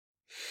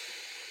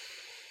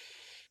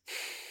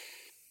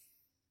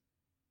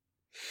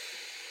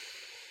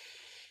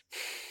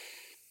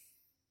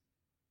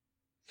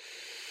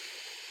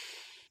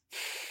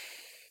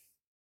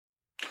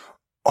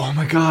Oh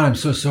my God, I'm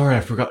so sorry. I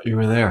forgot you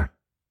were there.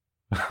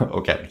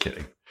 Okay, I'm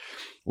kidding.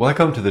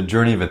 Welcome to the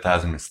Journey of a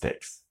Thousand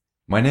Mistakes.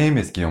 My name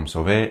is Guillaume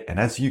Sauvé, and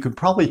as you could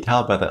probably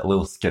tell by that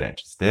little skit I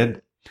just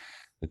did,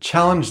 the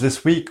challenge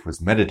this week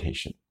was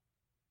meditation.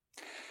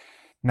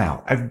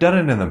 Now, I've done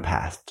it in the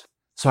past,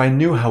 so I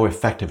knew how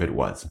effective it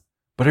was,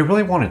 but I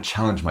really want to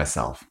challenge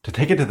myself to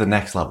take it to the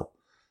next level.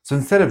 So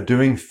instead of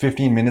doing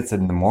 15 minutes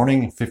in the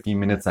morning, 15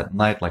 minutes at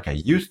night like I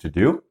used to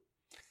do,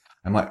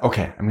 I'm like,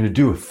 okay, I'm going to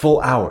do a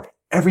full hour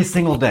every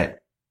single day.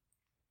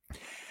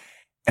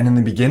 And in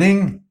the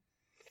beginning,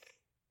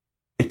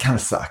 it kind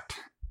of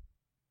sucked.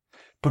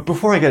 But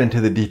before I get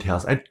into the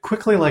details, I'd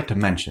quickly like to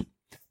mention,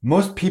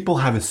 most people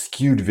have a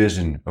skewed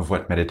vision of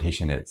what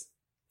meditation is.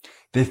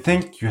 They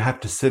think you have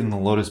to sit in the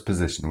lotus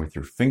position with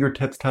your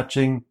fingertips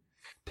touching,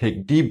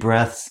 take deep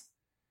breaths,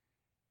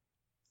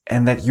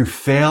 and that you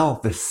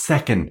fail the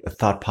second a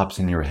thought pops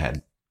in your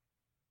head.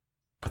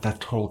 But that's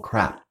total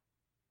crap.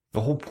 The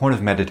whole point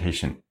of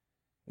meditation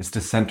is to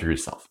center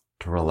yourself,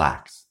 to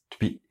relax, to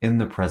be in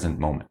the present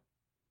moment.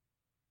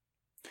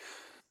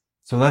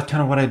 So that's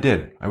kind of what I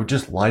did. I would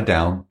just lie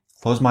down,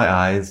 close my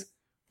eyes,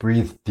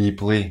 breathe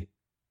deeply,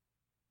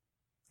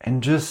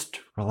 and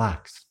just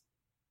relax.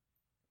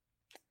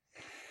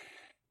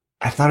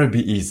 I thought it'd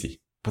be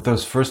easy, but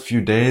those first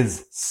few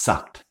days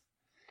sucked.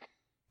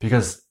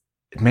 Because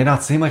it may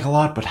not seem like a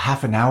lot, but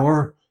half an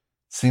hour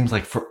seems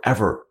like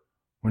forever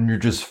when you're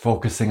just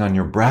focusing on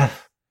your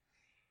breath.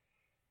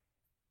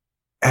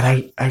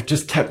 And I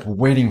just kept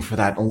waiting for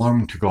that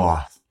alarm to go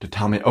off to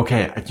tell me,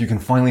 okay, you can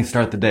finally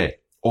start the day,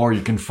 or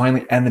you can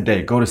finally end the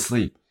day, go to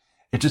sleep.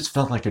 It just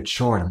felt like a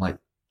chore. And I'm like,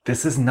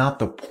 this is not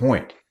the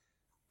point.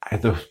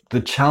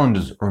 The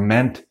challenges are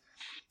meant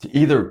to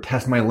either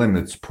test my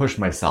limits, push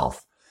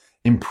myself,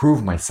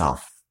 improve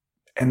myself.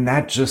 And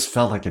that just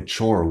felt like a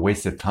chore, a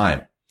waste of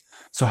time.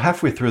 So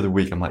halfway through the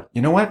week, I'm like,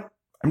 you know what?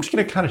 I'm just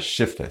going to kind of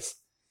shift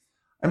this.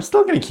 I'm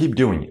still going to keep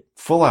doing it,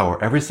 full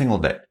hour every single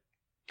day.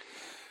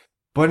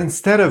 But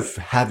instead of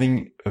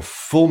having a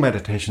full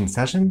meditation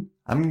session,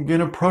 I'm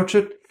going to approach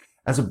it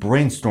as a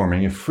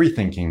brainstorming, a free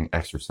thinking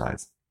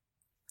exercise.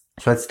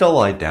 So I'd still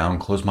lie down,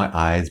 close my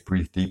eyes,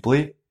 breathe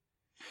deeply.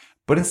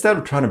 But instead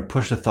of trying to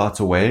push the thoughts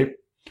away,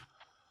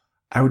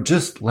 I would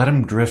just let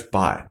them drift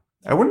by.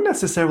 I wouldn't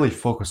necessarily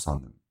focus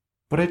on them,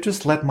 but I'd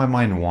just let my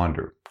mind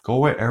wander, go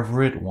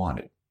wherever it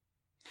wanted.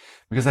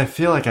 Because I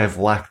feel like I've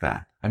lacked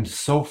that. I'm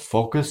so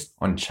focused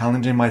on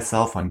challenging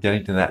myself, on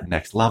getting to that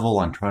next level,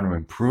 on trying to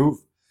improve,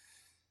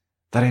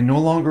 that I no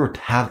longer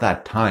have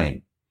that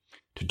time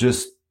to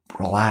just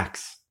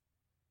relax,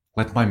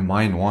 let my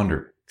mind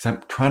wander. Because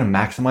I'm trying to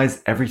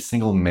maximize every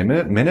single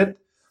minute.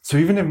 So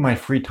even in my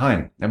free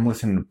time, I'm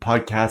listening to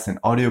podcasts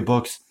and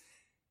audiobooks.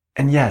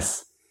 And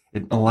yes,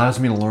 it allows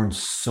me to learn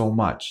so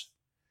much.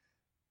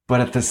 But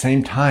at the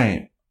same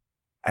time,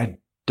 I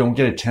don't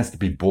get a chance to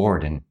be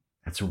bored. And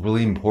that's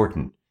really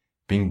important,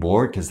 being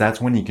bored, because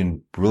that's when you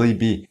can really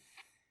be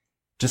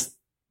just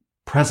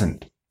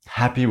present,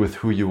 happy with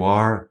who you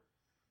are.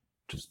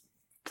 Just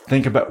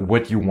think about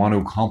what you want to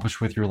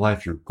accomplish with your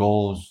life, your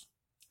goals,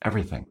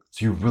 everything.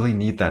 So you really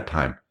need that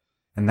time.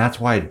 And that's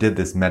why I did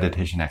this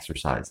meditation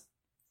exercise,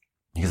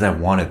 because I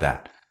wanted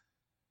that.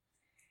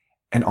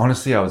 And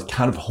honestly, I was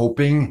kind of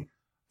hoping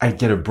I'd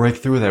get a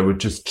breakthrough that would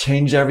just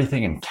change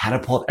everything and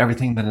catapult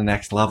everything to the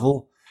next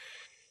level.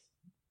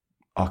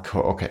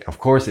 Okay, of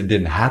course it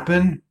didn't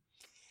happen.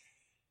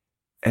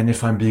 And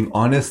if I'm being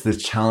honest,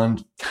 this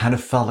challenge kind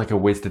of felt like a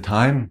waste of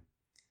time.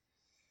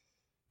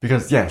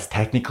 Because yes,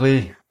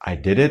 technically I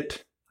did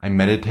it. I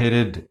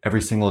meditated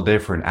every single day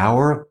for an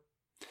hour.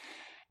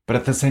 But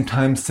at the same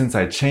time, since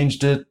I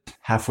changed it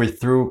halfway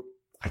through,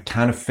 I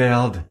kind of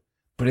failed.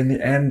 But in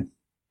the end,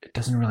 it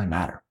doesn't really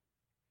matter.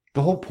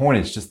 The whole point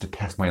is just to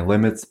test my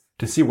limits,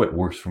 to see what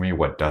works for me,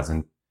 what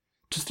doesn't.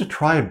 Just to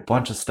try a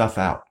bunch of stuff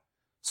out.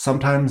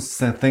 Sometimes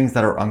things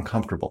that are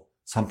uncomfortable.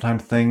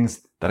 Sometimes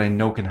things that I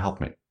know can help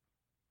me.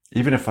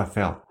 Even if I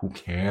fail, who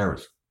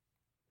cares?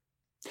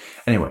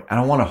 Anyway, I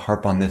don't want to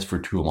harp on this for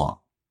too long.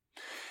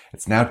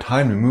 It's now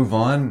time to move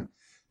on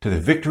to the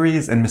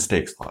victories and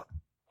mistakes log.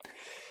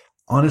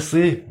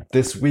 Honestly,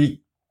 this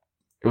week,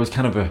 it was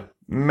kind of a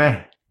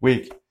meh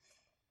week.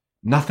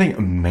 Nothing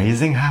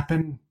amazing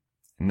happened.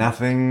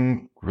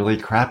 Nothing really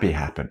crappy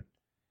happened.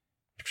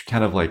 It's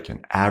kind of like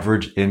an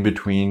average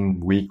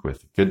in-between week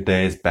with good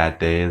days, bad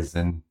days,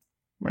 and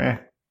meh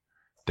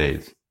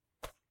days.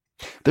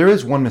 There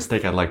is one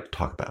mistake I'd like to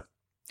talk about.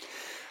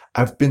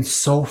 I've been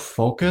so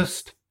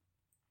focused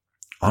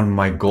on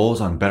my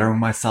goals, on bettering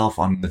myself,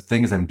 on the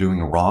things I'm doing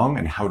wrong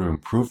and how to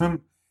improve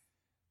them,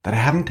 that I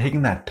haven't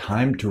taken that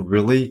time to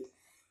really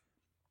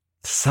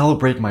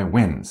celebrate my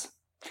wins.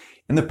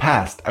 In the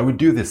past, I would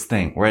do this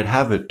thing where I'd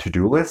have a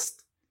to-do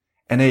list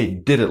and a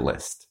did-it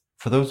list.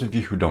 For those of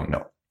you who don't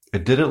know, a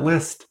did-it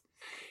list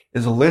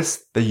is a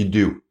list that you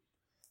do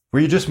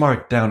where you just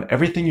mark down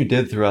everything you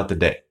did throughout the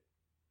day.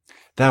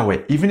 That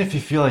way, even if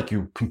you feel like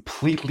you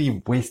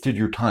completely wasted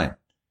your time,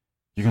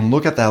 you can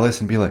look at that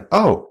list and be like,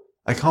 oh,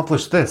 I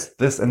accomplished this,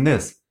 this, and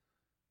this.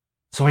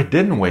 So I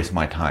didn't waste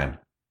my time.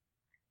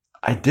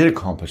 I did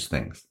accomplish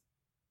things.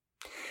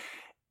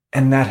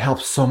 And that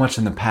helped so much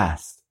in the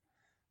past.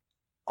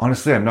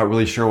 Honestly, I'm not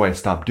really sure why I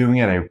stopped doing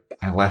it.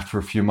 I left for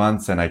a few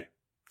months and I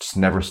just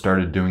never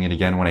started doing it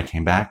again when I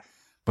came back.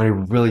 But I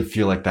really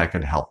feel like that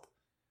could help.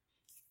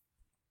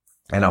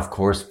 And of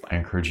course, I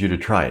encourage you to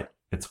try it.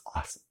 It's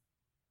awesome.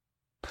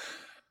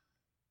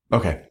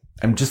 Okay,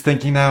 I'm just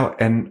thinking now,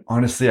 and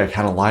honestly, I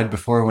kind of lied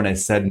before when I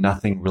said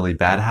nothing really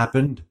bad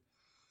happened.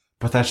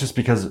 But that's just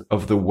because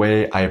of the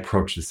way I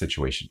approached the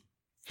situation.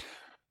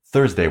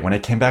 Thursday, when I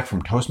came back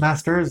from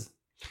Toastmasters,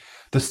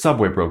 the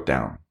subway broke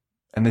down.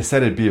 And they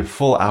said it'd be a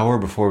full hour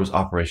before it was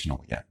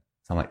operational again.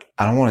 So I'm like,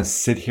 I don't want to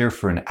sit here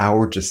for an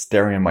hour just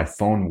staring at my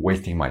phone,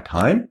 wasting my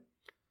time.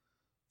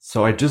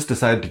 So I just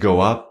decided to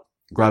go up,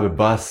 grab a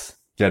bus,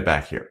 get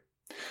back here.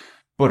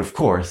 But of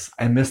course,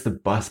 I missed the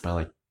bus by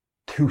like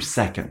 2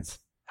 seconds.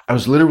 I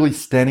was literally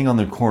standing on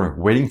the corner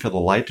waiting for the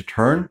light to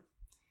turn,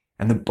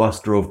 and the bus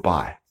drove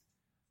by.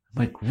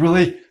 I'm like,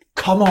 really?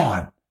 Come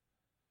on.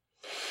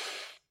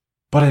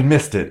 But I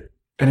missed it,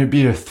 and it'd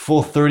be a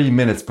full 30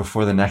 minutes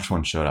before the next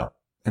one showed up.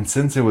 And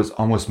since it was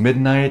almost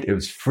midnight, it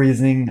was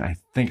freezing. I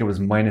think it was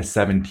minus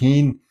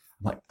 17. I'm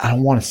like, I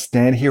don't want to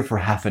stand here for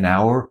half an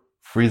hour,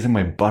 freezing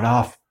my butt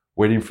off,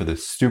 waiting for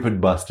this stupid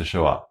bus to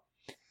show up.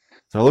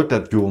 So I looked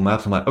at Google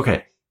Maps. I'm like,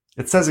 okay,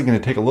 it says it's going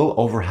to take a little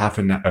over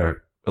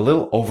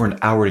an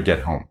hour to get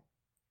home.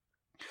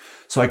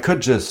 So I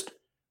could just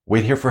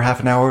wait here for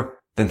half an hour,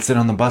 then sit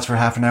on the bus for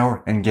half an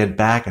hour and get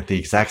back at the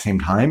exact same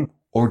time,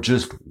 or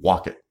just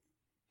walk it.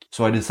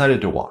 So I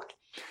decided to walk.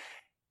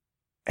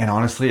 And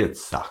honestly, it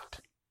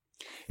sucked.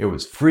 It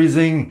was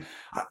freezing.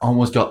 I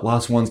almost got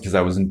lost once because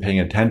I wasn't paying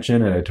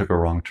attention and I took a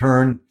wrong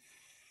turn.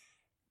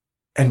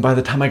 And by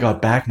the time I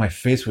got back, my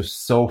face was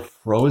so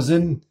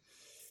frozen.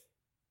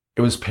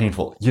 It was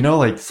painful. You know,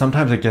 like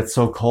sometimes it gets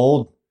so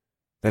cold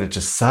that it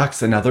just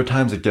sucks. And other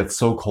times it gets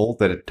so cold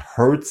that it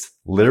hurts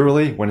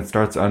literally when it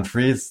starts to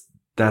unfreeze.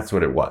 That's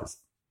what it was.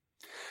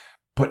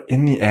 But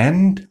in the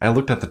end, I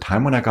looked at the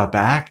time when I got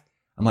back.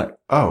 I'm like,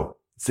 oh,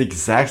 it's the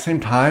exact same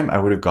time I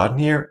would have gotten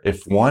here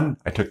if 1,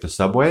 I took the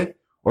subway,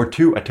 or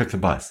 2, I took the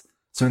bus.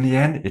 So in the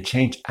end, it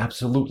changed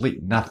absolutely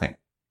nothing.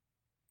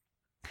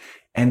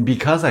 And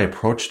because I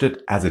approached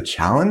it as a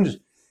challenge,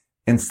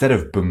 instead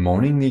of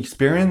bemoaning the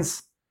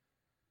experience,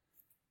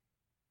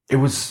 it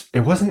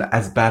wasn't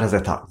as bad as I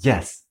thought.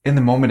 Yes, in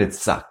the moment it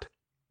sucked.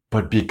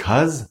 But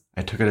because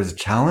I took it as a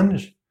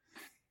challenge,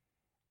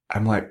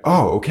 I'm like,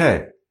 oh,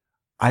 okay,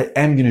 I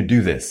am going to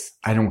do this.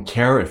 I don't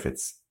care if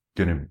it's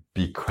going to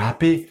be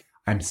crappy.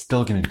 I'm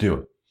still going to do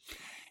it.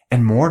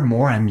 And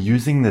more, I'm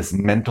using this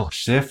mental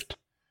shift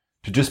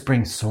to just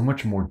bring so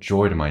much more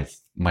joy to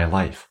my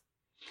life.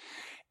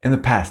 In the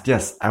past,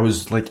 yes, I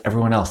was like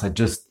everyone else. I'd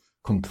just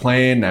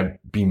complain. I'd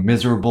be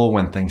miserable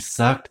when things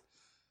sucked.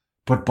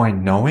 But by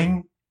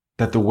knowing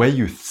that the way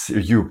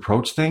you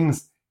approach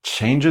things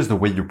changes the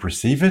way you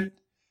perceive it,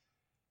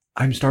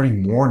 I'm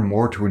starting more and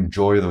more to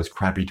enjoy those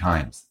crappy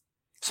times.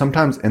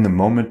 Sometimes in the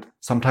moment,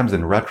 sometimes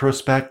in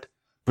retrospect,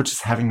 but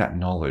just having that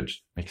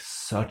knowledge makes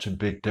such a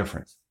big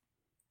difference.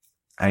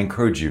 I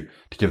encourage you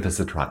to give this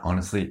a try.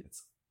 Honestly,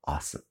 it's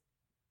awesome.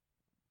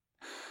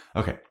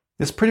 Okay,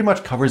 this pretty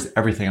much covers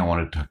everything I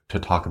wanted to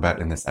talk about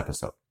in this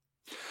episode.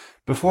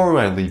 Before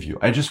I leave you,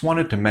 I just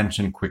wanted to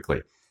mention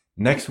quickly,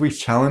 next week's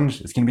challenge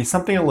is going to be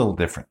something a little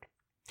different.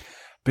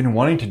 I've been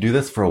wanting to do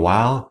this for a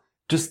while,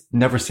 just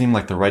never seemed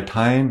like the right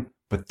time,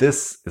 but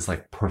this is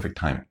like perfect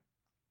timing.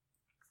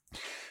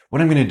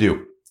 What I'm going to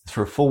do is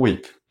for a full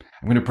week,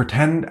 I'm going to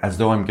pretend as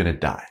though I'm going to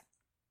die.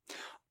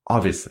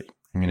 Obviously,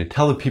 I'm going to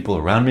tell the people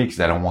around me because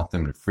I don't want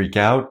them to freak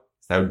out.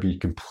 That would be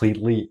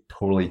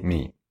totally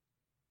mean.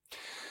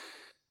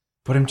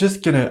 But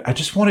I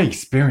just want to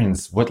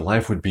experience what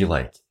life would be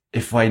like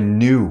if I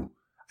knew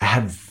I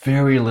had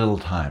very little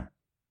time.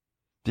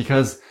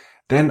 Because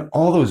then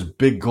all those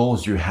big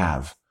goals you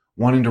have,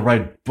 wanting to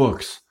write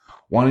books,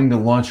 wanting to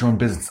launch your own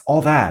business,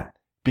 all that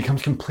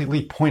becomes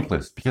completely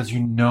pointless because you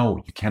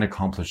know you can't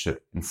accomplish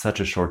it in such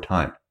a short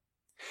time.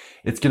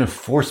 It's going to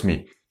force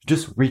me to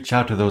just reach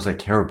out to those I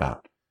care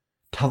about,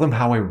 tell them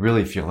how I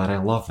really feel, that I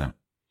love them,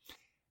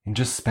 and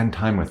just spend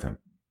time with them.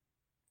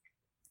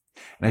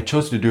 And I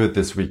chose to do it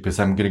this week because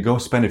I'm going to go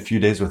spend a few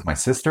days with my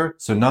sister.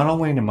 So not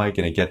only am I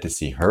going to get to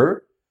see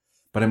her,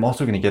 but I'm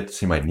also going to get to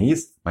see my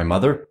niece, my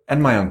mother,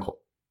 and my uncle.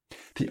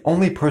 The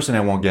only person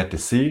I won't get to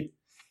see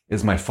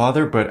is my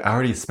father, but I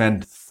already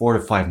spent 4 to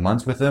 5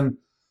 months with him.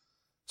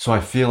 So I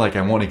feel like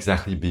I won't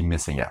exactly be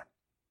missing out.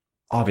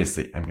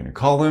 Obviously, I'm going to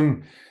call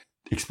him,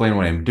 explain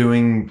what I'm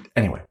doing.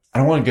 Anyway, I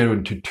don't want to go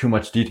into too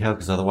much detail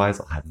because otherwise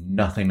I'll have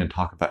nothing to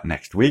talk about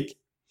next week.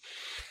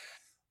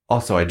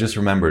 Also, I just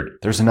remembered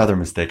there's another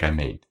mistake I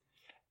made.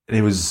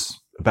 It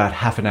was about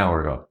half an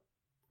hour ago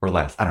or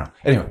less. I don't know.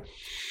 Anyway,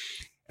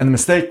 and the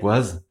mistake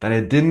was that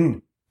I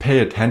didn't pay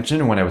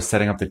attention when I was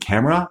setting up the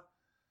camera.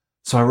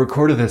 So I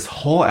recorded this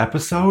whole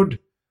episode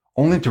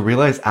only to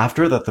realize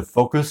after that the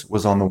focus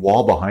was on the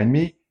wall behind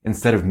me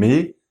instead of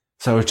me.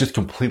 So it was just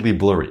completely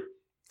blurry.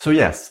 So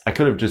yes, I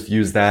could have just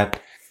used that.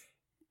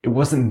 It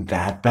wasn't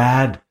that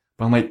bad,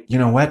 But I'm like, you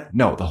know what?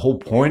 No, the whole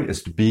point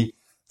is to be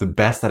the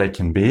best that I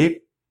can be.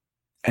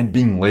 And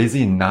being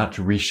lazy and not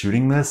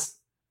reshooting this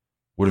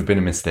would have been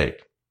a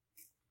mistake.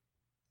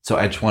 So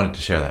I just wanted to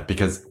share that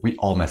because we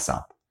all mess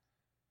up.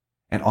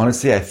 And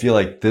honestly, I feel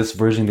like this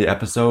version of the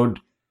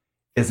episode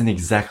isn't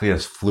exactly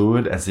as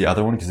fluid as the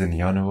other one, because in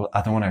the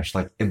other one, I was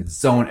like in the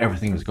zone,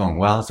 everything was going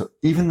well. So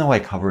even though I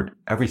covered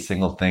every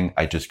single thing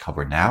I just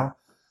covered now,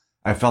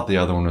 I felt the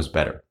other one was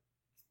better.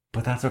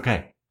 But that's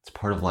okay. It's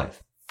part of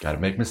life. Gotta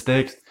make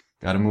mistakes,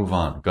 gotta move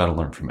on, gotta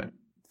learn from it.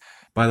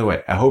 By the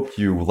way, I hope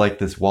you like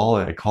this wall.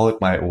 I call it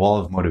my wall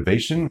of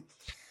motivation.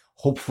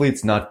 Hopefully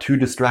it's not too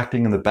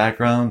distracting in the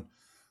background.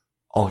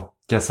 I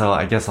guess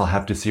I'll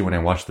have to see when I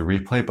watch the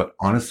replay. But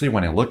honestly,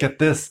 when I look at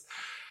this,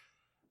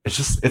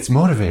 it's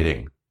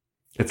motivating.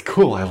 It's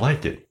cool. I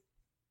like it.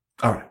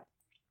 All right.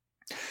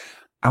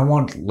 I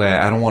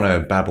don't want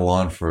to babble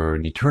on for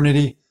an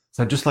eternity.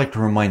 So I'd just like to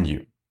remind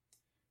you,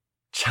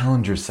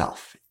 challenge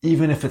yourself,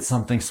 even if it's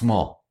something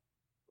small.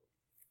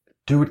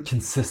 Do it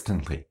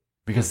consistently,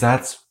 because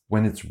that's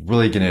when it's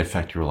really going to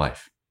affect your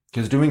life.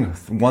 Because doing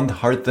one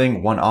hard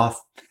thing, one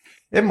off,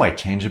 it might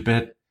change a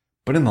bit,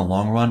 but in the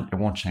long run, it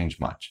won't change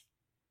much.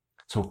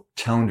 So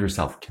challenge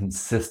yourself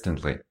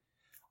consistently.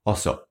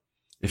 Also,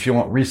 if you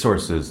want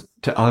resources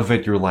to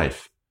elevate your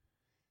life,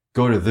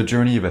 go to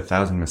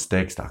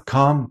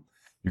thejourneyof1000mistakes.com.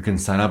 You can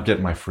sign up,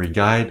 get my free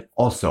guide.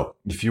 Also,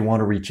 if you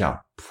want to reach out,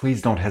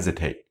 please don't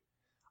hesitate.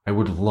 I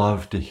would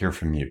love to hear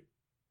from you.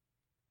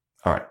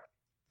 All right.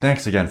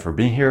 Thanks again for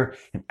being here.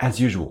 And as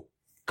usual,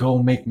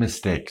 go make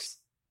mistakes.